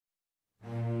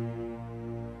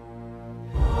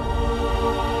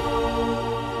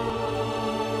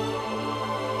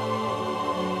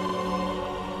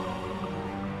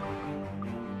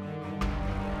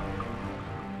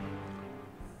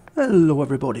Hello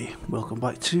everybody, welcome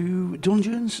back to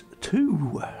Dungeons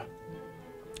 2.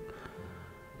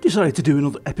 Decided to do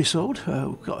another episode,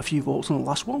 we've got a few votes on the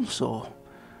last one, so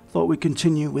thought we'd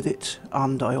continue with it,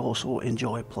 and I also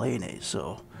enjoy playing it,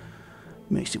 so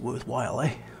makes it worthwhile,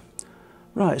 eh?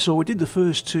 Right, so we did the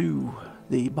first two,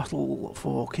 the Battle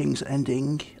for King's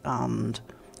Ending and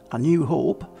A New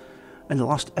Hope, in the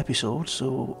last episode,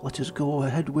 so let us go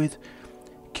ahead with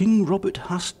King Robert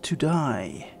Has to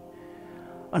Die.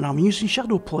 And I'm using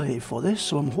shadow play for this,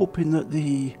 so I'm hoping that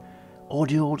the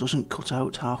audio doesn't cut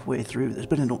out halfway through. There's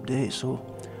been an update, so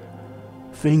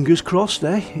fingers crossed,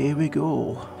 eh? Here we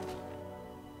go.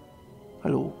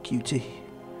 Hello, cutie.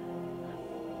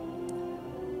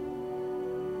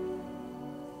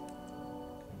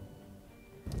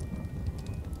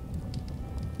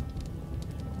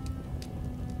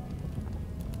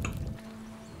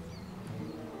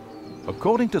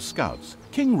 According to scouts,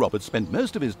 King Robert spent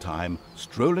most of his time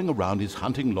strolling around his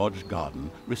hunting lodge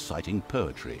garden reciting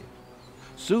poetry.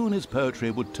 Soon his poetry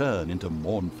would turn into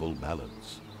mournful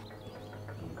ballads.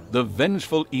 The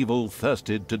vengeful evil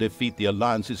thirsted to defeat the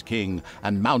Alliance's king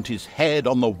and mount his head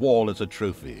on the wall as a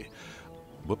trophy.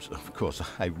 Whoops, of course,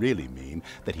 I really mean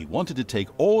that he wanted to take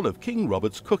all of King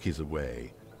Robert's cookies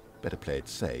away. Better play it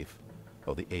safe,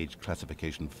 or the age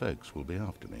classification folks will be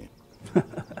after me.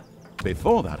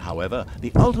 Before that, however,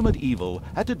 the ultimate evil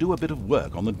had to do a bit of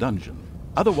work on the dungeon.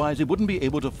 Otherwise, he wouldn't be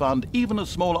able to fund even a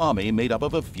small army made up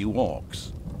of a few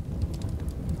orcs.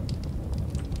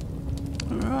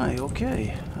 Right,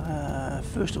 okay.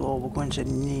 First of all, we're going to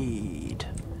need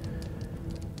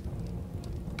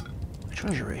a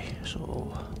treasury,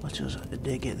 so let us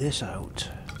dig this out.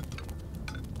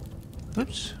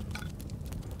 Oops.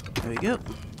 There we go.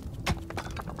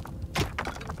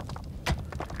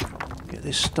 Get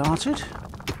this started.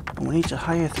 And we need to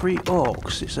hire 3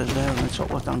 orcs, it says there in the top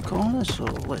left hand corner, so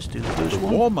let's do the first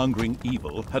one. The warmongering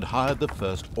evil had hired the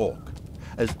first orc.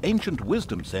 As ancient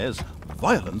wisdom says,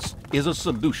 violence is a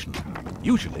solution,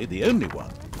 usually the only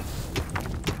one.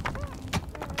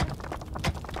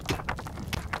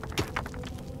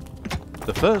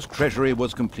 The first treasury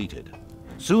was completed.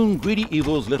 Soon greedy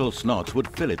evil's little snots would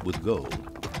fill it with gold.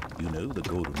 You know the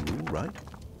golden rule, right?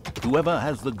 Whoever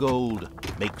has the gold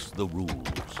makes the rules.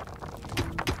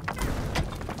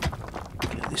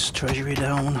 Get this treasury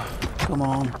down. Come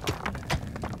on.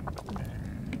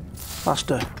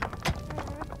 Faster.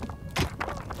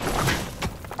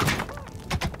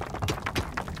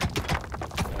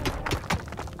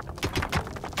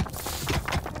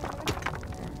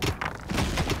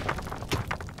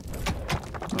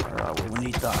 Alright, well, we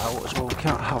need that out as well. We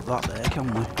can't have that there,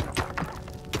 can we?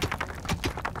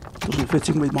 Doesn't fit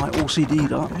in with my OCD,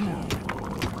 that.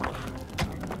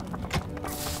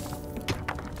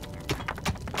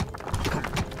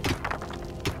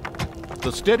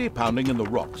 The steady pounding in the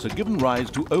rocks had given rise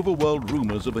to overworld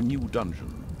rumors of a new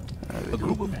dungeon. A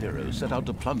group of heroes set out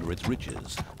to plunder its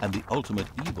riches, and the ultimate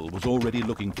evil was already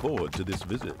looking forward to this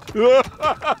visit.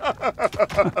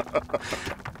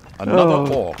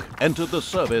 Another orc entered the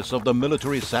service of the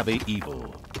military-savvy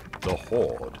evil. The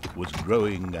horde was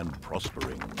growing and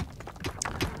prospering.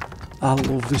 I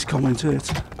love this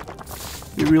commentator.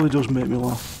 It really does make me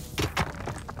laugh.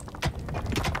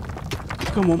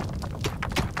 Come on.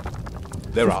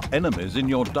 There are enemies in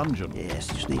your dungeon. Yes,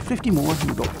 just need 50 more and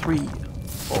we've got 3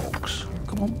 orcs.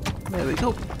 Come on. There we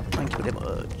go. Thank you very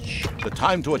much. The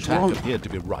time to attack appeared to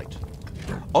be right.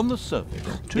 On the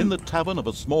surface, in the tavern of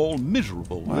a small,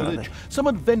 miserable village, some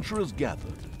adventurers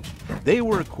gathered. They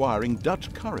were acquiring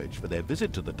Dutch courage for their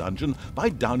visit to the dungeon by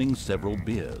downing several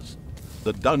beers.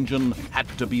 The dungeon had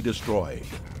to be destroyed.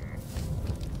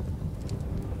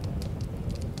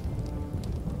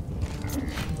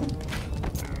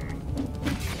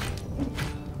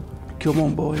 Come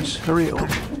on, boys, hurry it up.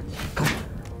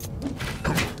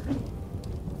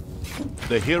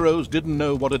 The heroes didn't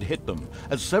know what had hit them,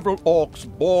 as several orcs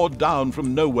bore down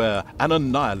from nowhere and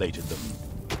annihilated them.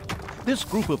 This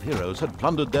group of heroes had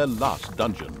plundered their last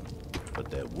dungeon, but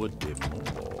there would be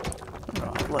more.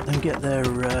 Right, let them get their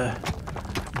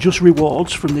just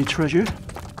rewards from the treasure.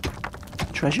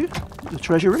 Treasure? The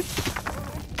treasury?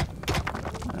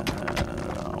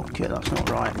 Okay, that's not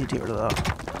right. Need to get rid of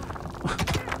that.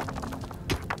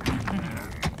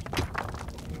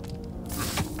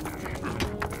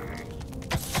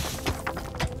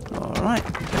 Alright,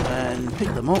 then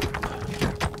pick them up.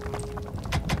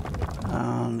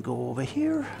 And go over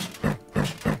here.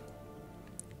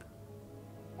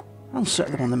 And set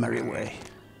them on the merry way.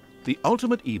 The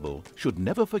ultimate evil should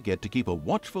never forget to keep a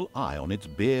watchful eye on its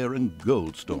beer and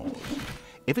gold stores.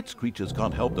 If its creatures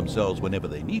can't help themselves whenever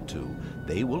they need to,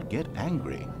 they will get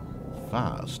angry.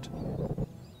 fast.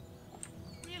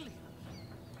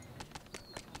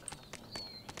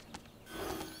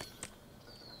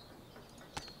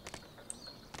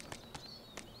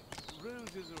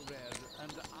 Roses are red,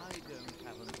 and I don't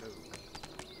have an oak.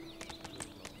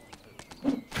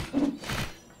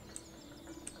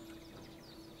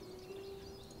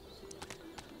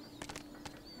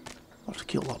 I'll have to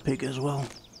kill that pig as well.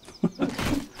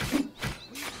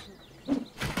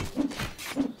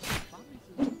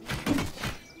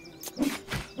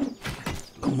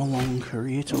 Come along,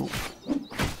 hurry it up.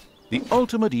 The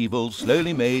ultimate evil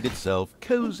slowly made itself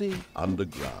cozy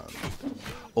underground.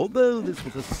 Although this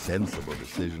was a sensible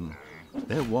decision,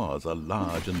 there was a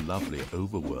large and lovely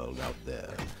overworld out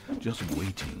there, just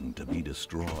waiting to be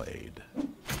destroyed.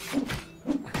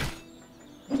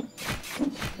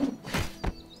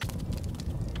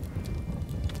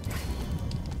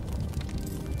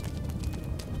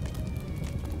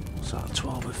 What's that,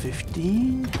 12 or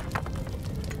 15? I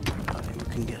think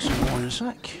we can get some more in a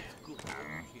sec.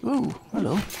 Oh,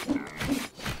 hello.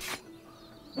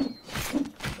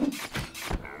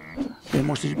 They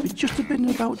must have just been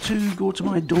about to go to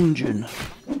my dungeon.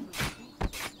 I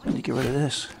need to get rid of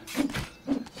this.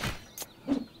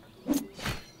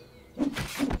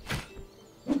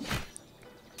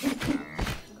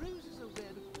 Roses are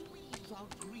red, weeds are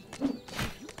green.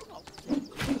 If you do not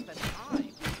think that I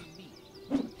will be me,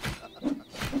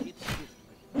 it's good.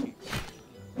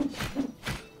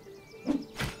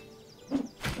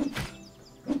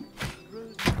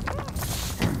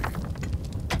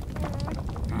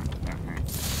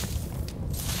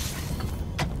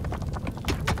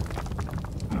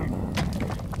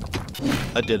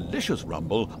 A delicious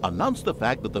rumble announced the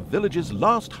fact that the village's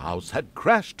last house had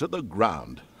crashed to the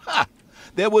ground. Ha!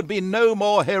 There would be no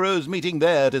more heroes meeting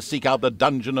there to seek out the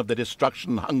dungeon of the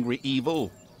destruction-hungry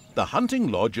evil. The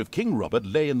hunting lodge of King Robert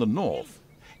lay in the north.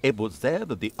 It was there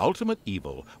that the ultimate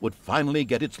evil would finally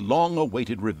get its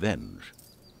long-awaited revenge.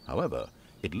 However,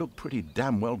 it looked pretty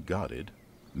damn well guarded.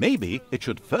 Maybe it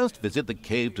should first visit the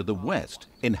cave to the west,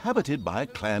 inhabited by a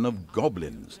clan of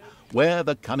goblins, where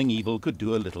the cunning evil could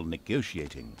do a little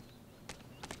negotiating.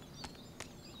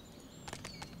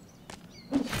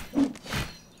 Roses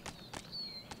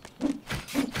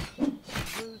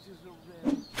are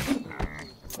red.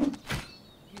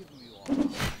 Give me your heart,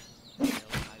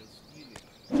 I'll steal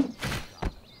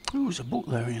it. Ooh, there's a book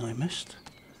there I nearly missed.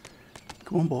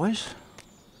 Come on, boys.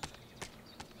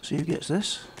 See who gets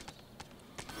this.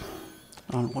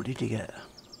 And what did you get?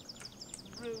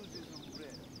 Roses are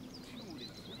red,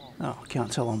 tulips are Oh, I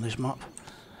can't tell on this map.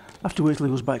 I have to wait till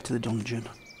he goes back to the dungeon.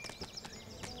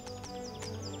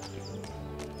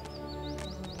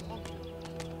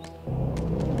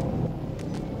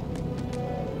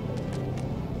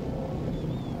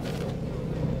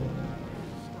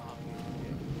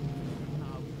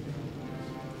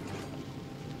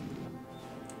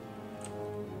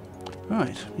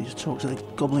 Right, need to talk to the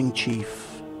Goblin Chief.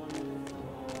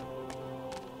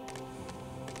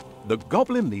 The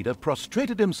goblin leader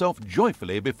prostrated himself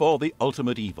joyfully before the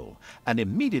ultimate evil, and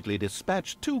immediately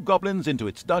dispatched 2 goblins into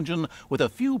its dungeon with a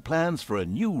few plans for a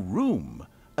new room,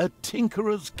 a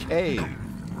tinkerer's cave.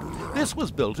 This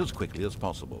was built as quickly as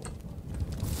possible.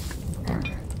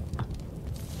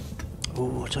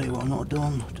 Oh, I tell you what, I'm not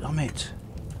done. Damn it.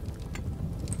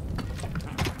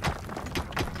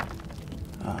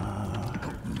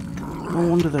 No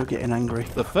wonder they're getting angry.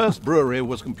 The first brewery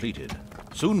was completed.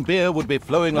 Soon beer would be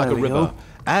flowing like a There we river, go.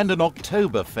 and an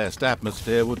Oktoberfest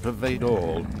atmosphere would pervade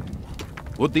all.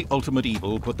 Would the ultimate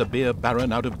evil put the beer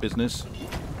baron out of business?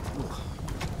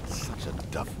 Such a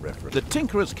duff reference. The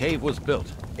Tinkerer's Cave was built.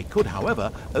 It could,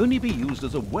 however, only be used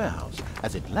as a warehouse,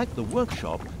 as it lacked the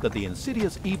workshop that the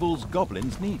insidious evil's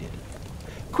goblins needed.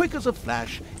 Quick as a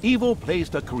flash, Evil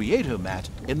placed a creator mat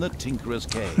in the Tinkerer's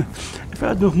Cave. If I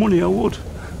had enough money, I would.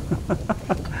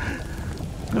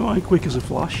 No, I'm quick as a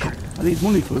flash. I need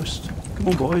money first. Come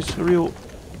on, boys, hurry up.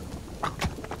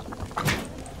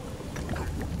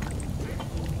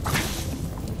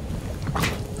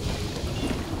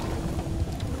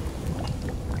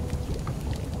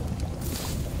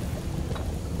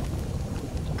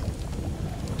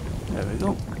 There we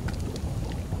go.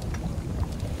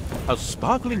 A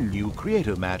sparkling new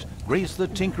creator mat graced the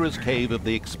Tinkerer's Cave of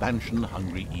the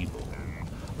expansion-hungry evil.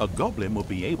 A goblin would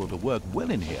be able to work well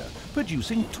in here,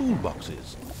 producing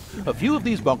toolboxes. A few of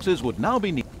these boxes would now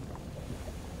be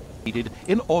needed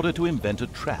in order to invent a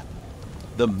trap.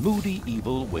 The moody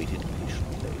evil waited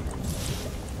patiently.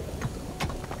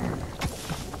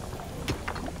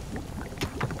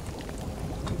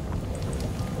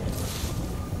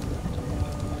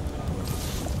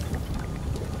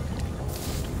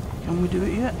 Can we do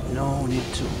it yet? No, we need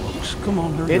toolbox. Come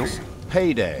on, hurry up. It's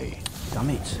payday. Damn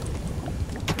it.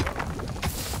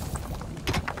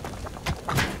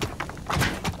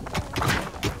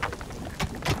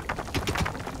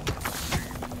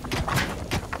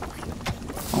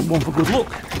 And one for good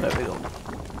luck. There we go.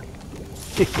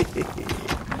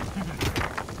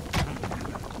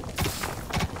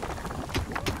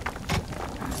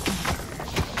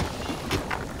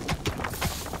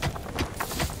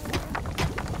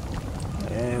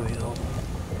 There we go.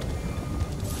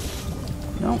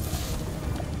 No.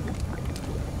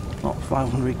 Not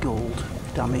 500 gold.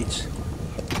 Damn it.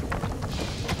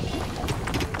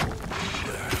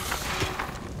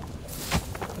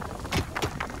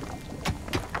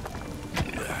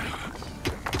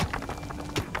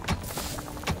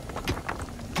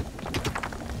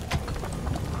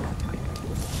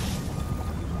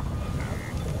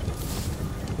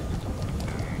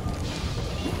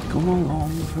 Come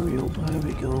along, hurry up, there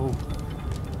we go.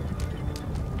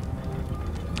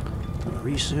 And the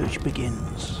research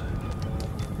begins.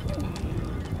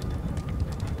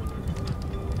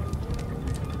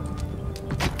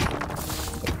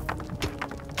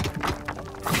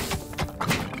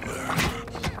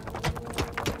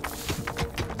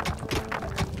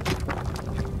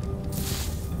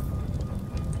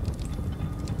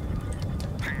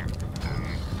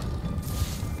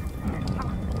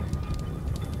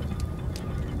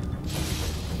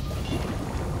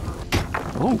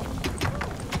 Oh,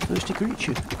 thirsty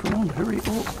creature. Come on, hurry up.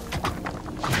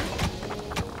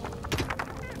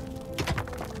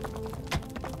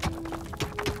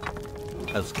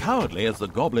 As cowardly as the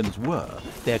goblins were,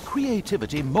 their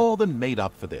creativity more than made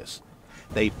up for this.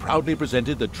 They proudly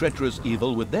presented the treacherous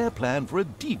evil with their plan for a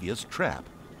devious trap.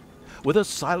 With a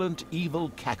silent,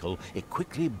 evil cackle, it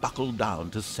quickly buckled down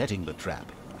to setting the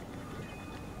trap.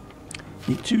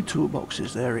 Need 2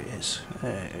 toolboxes, there it is.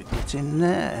 Get in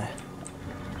there.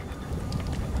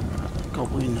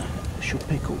 Goblin should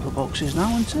pick up the boxes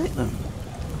now and take them.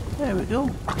 There we go.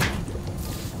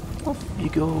 Off you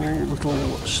go, little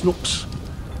snooks.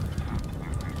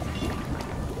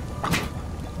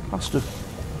 Faster.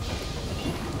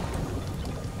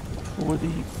 Before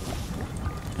the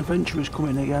adventurers come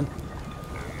in again.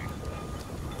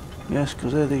 Yes,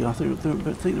 because there they are. I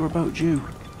think they're about due.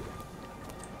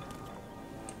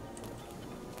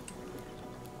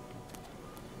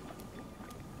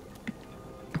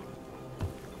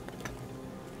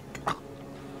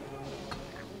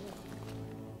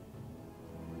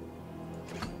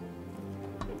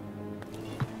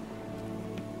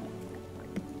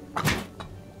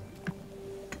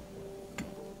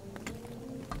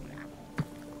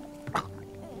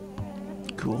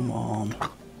 Come on.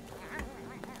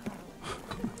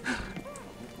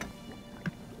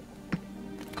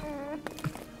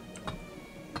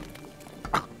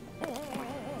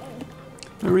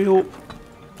 Hurry up.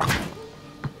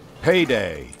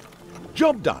 Payday.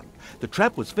 Job done. The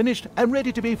trap was finished and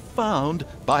ready to be found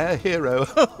by a hero.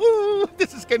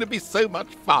 This is going to be so much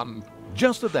fun.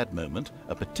 Just at that moment,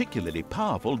 a particularly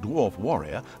powerful dwarf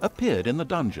warrior appeared in the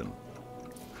dungeon.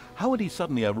 How had he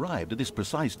suddenly arrived at this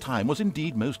precise time was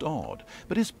indeed most odd,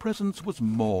 but his presence was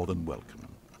more than welcome.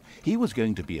 He was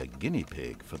going to be a guinea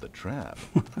pig for the trap.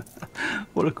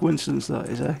 What a coincidence that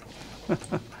is, eh?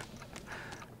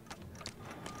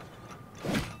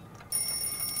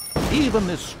 Even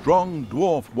this strong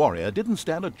dwarf warrior didn't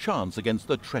stand a chance against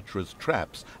the treacherous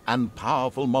traps and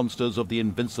powerful monsters of the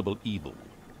invincible evil.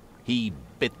 He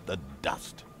bit the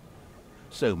dust.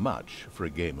 So much for a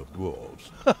game of dwarves.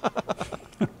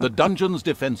 The dungeon's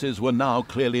defenses were now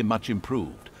clearly much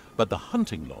improved, but the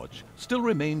hunting lodge still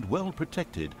remained well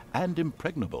protected and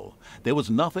impregnable. There was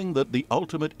nothing that the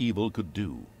ultimate evil could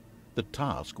do. The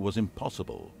task was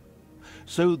impossible.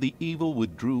 So the evil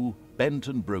withdrew, bent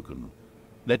and broken,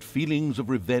 let feelings of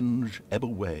revenge ebb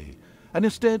away, and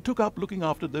instead took up looking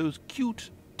after those cute,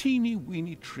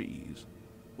 teeny-weeny trees.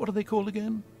 What are they called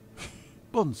again?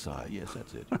 Bonsai, yes,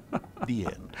 that's it. The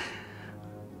end.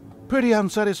 Pretty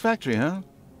unsatisfactory, huh?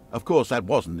 Of course, that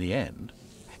wasn't the end.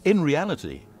 In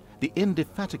reality, the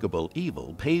indefatigable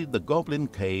evil paid the goblin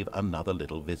cave another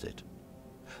little visit.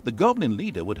 The goblin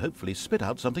leader would hopefully spit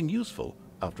out something useful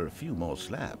after a few more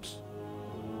slaps.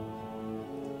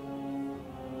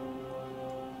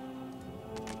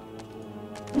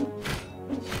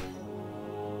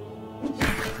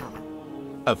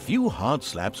 A few hard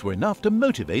slaps were enough to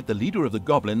motivate the leader of the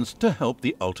goblins to help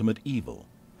the ultimate evil.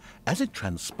 As it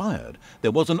transpired,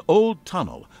 there was an old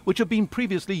tunnel which had been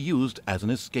previously used as an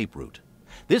escape route.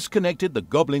 This connected the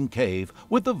goblin cave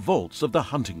with the vaults of the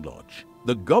hunting lodge.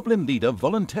 The goblin leader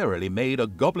voluntarily made a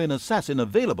goblin assassin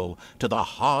available to the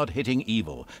hard-hitting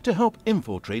evil to help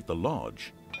infiltrate the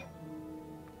lodge.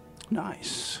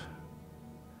 Nice.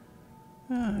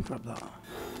 Grab that.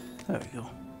 There we go.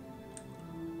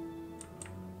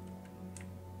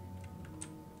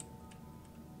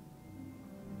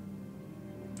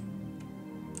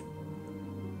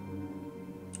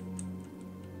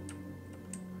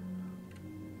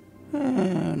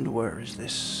 And where is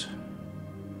this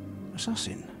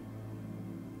assassin?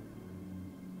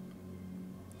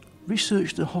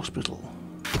 Research the hospital.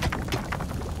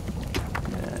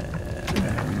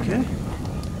 Okay.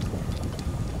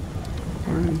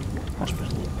 Room,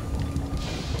 hospital.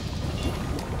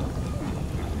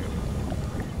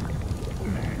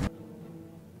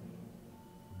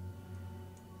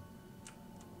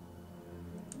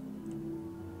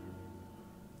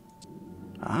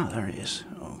 Ah, there it is.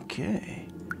 Okay.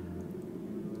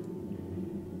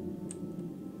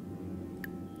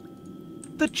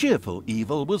 The cheerful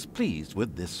evil was pleased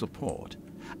with this support.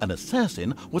 An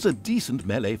assassin was a decent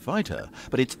melee fighter,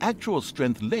 but its actual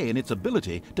strength lay in its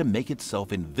ability to make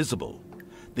itself invisible.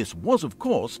 This was, of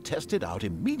course, tested out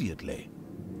immediately.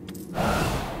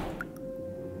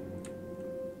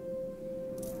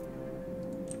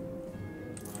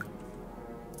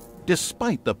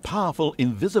 Despite the powerful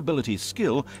invisibility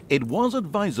skill, it was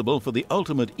advisable for the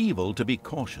ultimate evil to be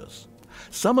cautious.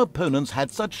 Some opponents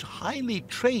had such highly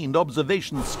trained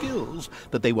observation skills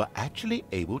that they were actually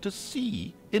able to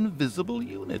see invisible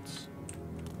units.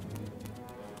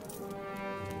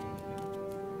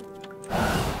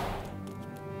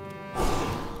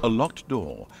 A locked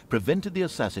door prevented the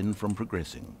assassin from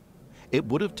progressing. It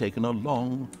would have taken a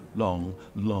long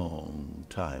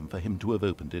time for him to have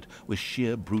opened it with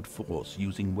sheer brute force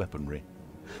using weaponry.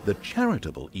 The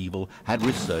charitable evil had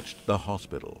researched the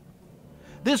hospital.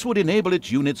 This would enable its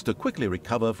units to quickly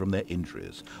recover from their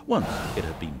injuries, once it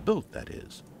had been built, that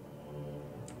is.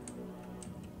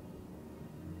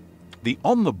 The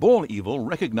on-the-ball evil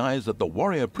recognized that the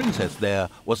warrior princess there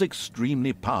was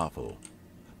extremely powerful.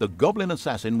 The goblin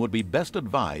assassin would be best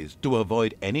advised to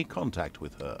avoid any contact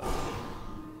with her.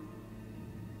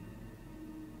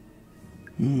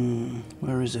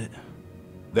 Where is it?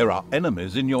 There are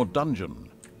enemies in your dungeon.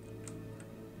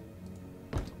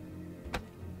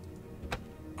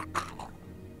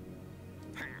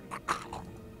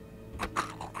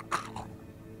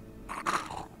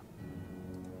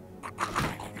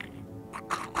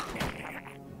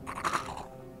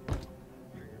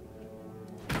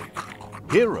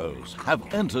 Heroes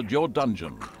have entered your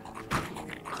dungeon.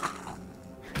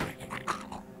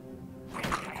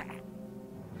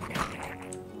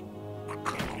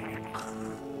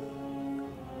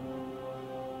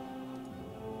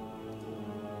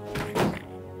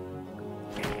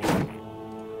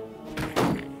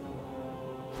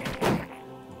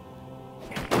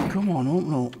 Come on,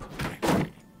 open up.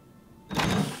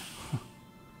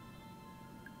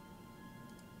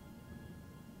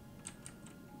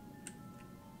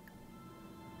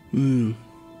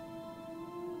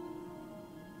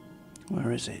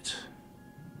 Where is it?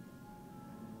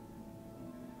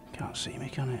 Can't see me,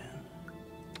 can it?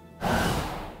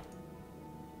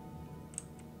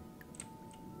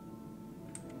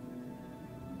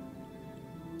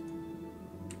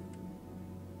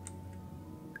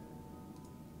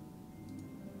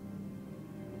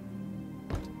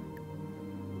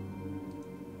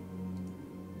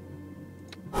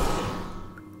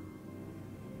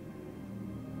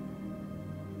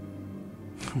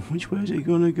 Which way is it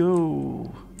gonna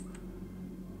go?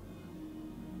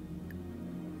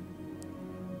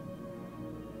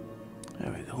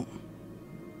 There we go.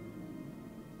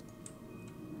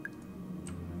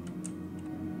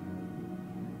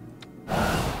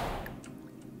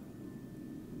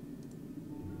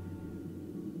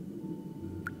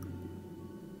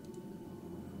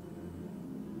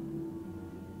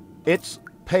 It's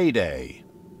payday.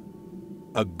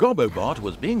 A Gobobot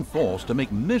was being forced to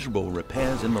make miserable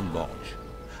repairs in the lodge.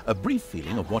 A brief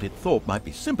feeling of what it thought might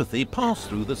be sympathy passed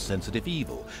through the sensitive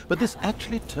evil, but this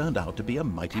actually turned out to be a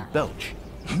mighty belch.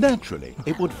 Naturally,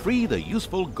 it would free the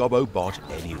useful Gobobot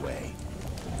anyway.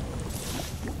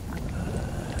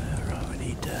 Right, we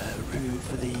need room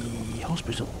for the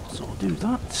hospital, so I'll do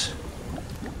that.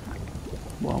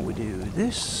 While we do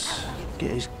this,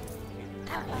 get his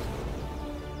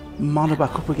mana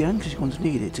back up again, because he's going to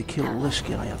need it to kill this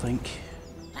guy, I think.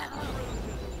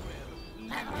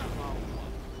 There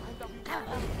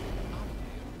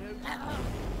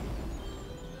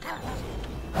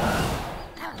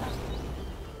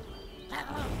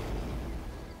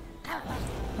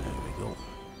we go.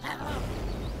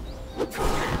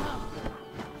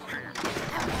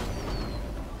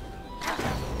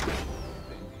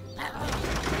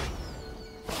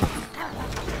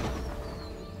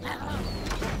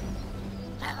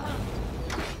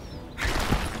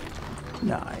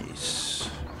 Nice.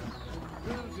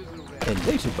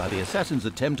 Elated by the assassin's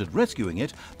attempt at rescuing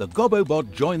it, the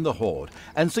Gobobot joined the horde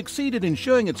and succeeded in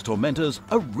showing its tormentors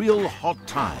a real hot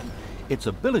time. Its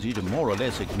ability to more or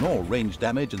less ignore ranged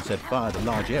damage and set fire to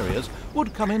large areas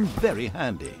would come in very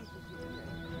handy.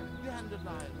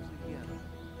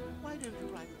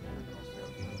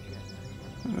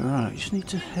 Right, just need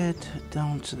to head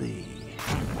down to the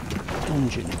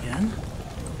dungeon again.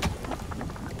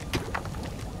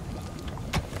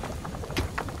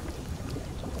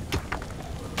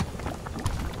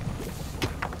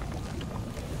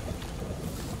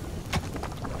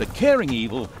 The caring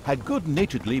evil had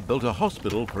good-naturedly built a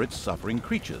hospital for its suffering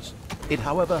creatures. It,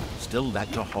 however, still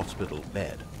lacked a hospital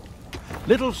bed.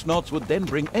 Little Snots would then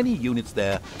bring any units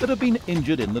there that had been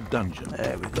injured in the dungeon.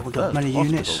 There we go, we've The got many first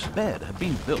units. hospital bed had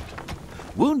been built.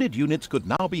 Wounded units could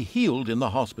now be healed in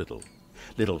the hospital.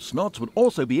 Little Snots would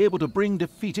also be able to bring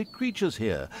defeated creatures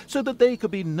here, so that they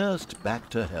could be nursed back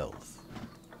to health.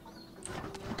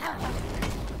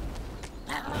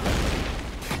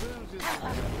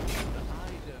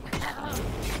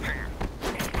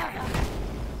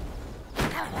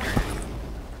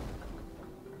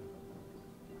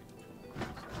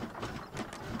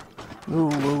 Ooh,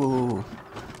 ooh, ooh.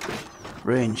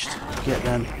 Ranged. Get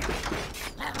them.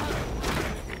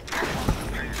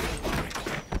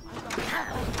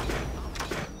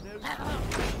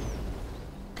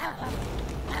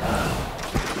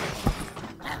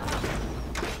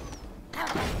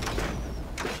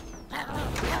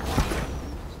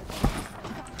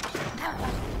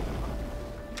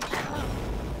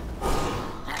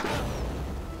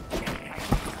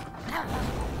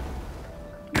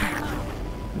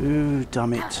 Ooh,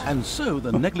 damn it. And so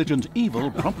the negligent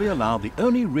evil promptly allowed the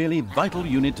only really vital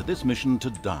unit to this mission to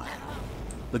die.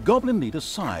 The goblin leader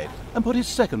sighed and put his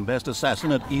second best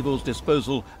assassin at evil's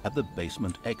disposal at the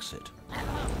basement exit.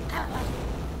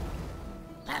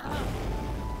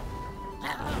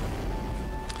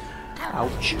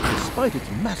 Ouch. Despite its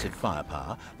massive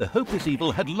firepower, the hopeless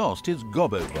evil had lost his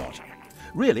Gobobot.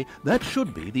 Really, that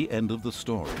should be the end of the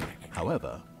story.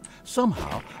 However,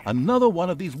 somehow, another one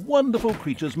of these wonderful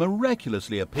creatures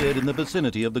miraculously appeared in the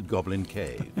vicinity of the Goblin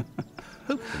Cave.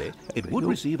 Hopefully, it would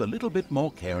receive a little bit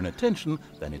more care and attention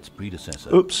than its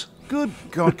predecessor. Oops. Good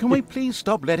God, can we please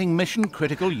stop letting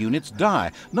mission-critical units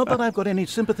die? Not that I've got any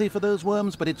sympathy for those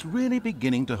worms, but it's really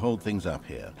beginning to hold things up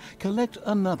here. Collect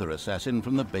another assassin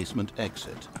from the basement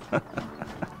exit.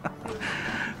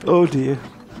 Oh dear.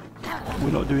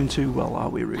 We're not doing too well, are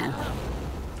we, really?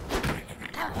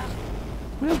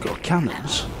 We've got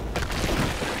cannons.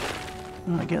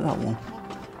 Right, get that one.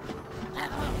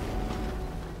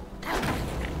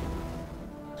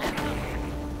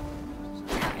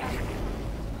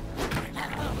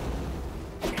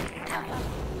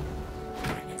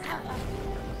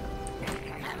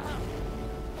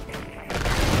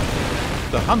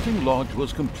 The hunting lodge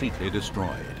was completely destroyed.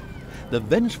 The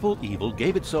vengeful evil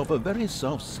gave itself a very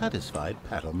self-satisfied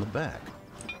pat on the back.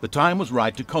 The time was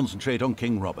right to concentrate on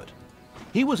King Robert.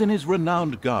 He was in his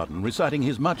renowned garden reciting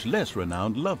his much less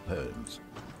renowned love poems.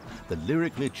 The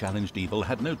lyrically challenged evil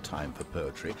had no time for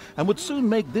poetry and would soon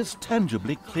make this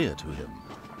tangibly clear to him.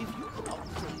 If you cannot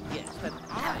say yes, then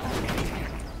I...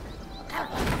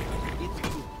 It's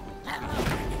good.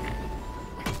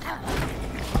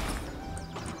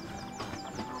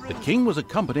 The king was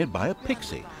accompanied by a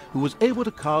pixie who was able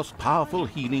to cast powerful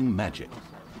healing magic.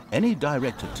 Any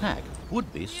direct attack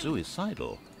would be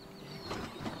suicidal.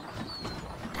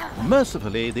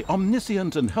 Mercifully, the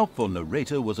omniscient and helpful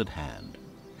narrator was at hand.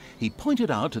 He pointed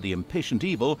out to the impatient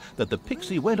evil that the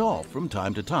pixie went off from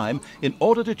time to time in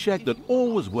order to check that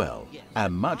all was well,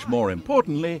 and much more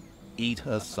importantly, eat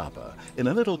her supper in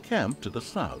a little camp to the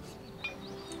south.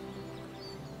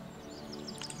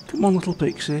 Come on, little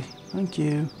pixie. Thank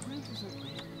you.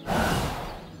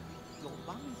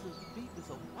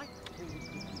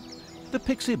 The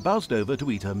pixie buzzed over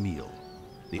to eat her meal.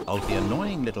 The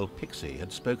ultra-annoying little pixie had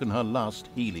spoken her last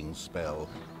healing spell.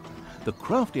 The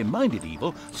crafty-minded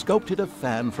evil sculpted a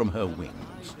fan from her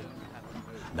wings.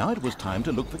 Now it was time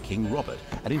to look for King Robert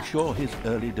and ensure his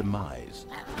early demise.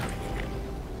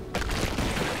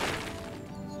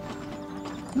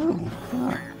 Oh,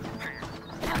 right.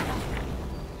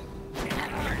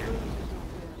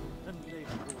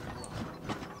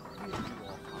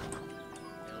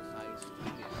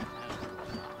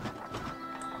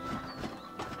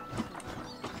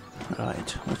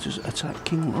 Right, let's just attack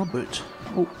King Robert.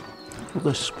 Oh,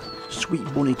 another sweet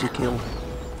bunny to kill.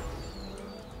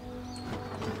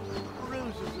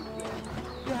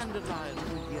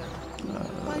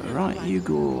 Right, you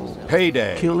go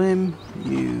Payday. kill him,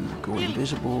 you go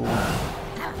invisible,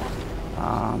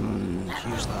 and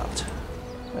use that.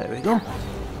 There we go.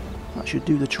 That should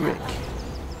do the trick.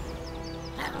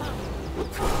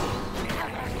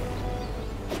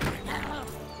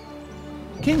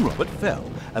 King Robert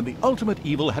fell, and the ultimate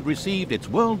evil had received its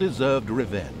well-deserved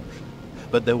revenge.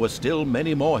 But there were still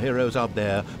many more heroes out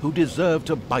there who deserved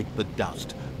to bite the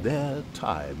dust. Their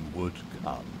time would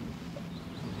come.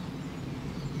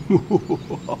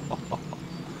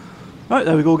 Right,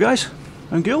 there we go, guys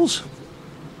and girls.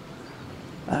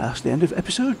 That's the end of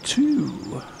episode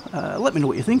 2. Let me know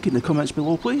what you think in the comments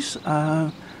below, please.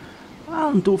 And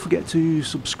don't forget to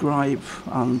subscribe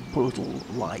and put a little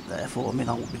like there for me.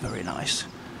 That would be very nice.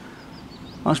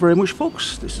 Thanks very much,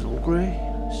 folks. This is Olgrey,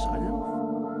 signing off.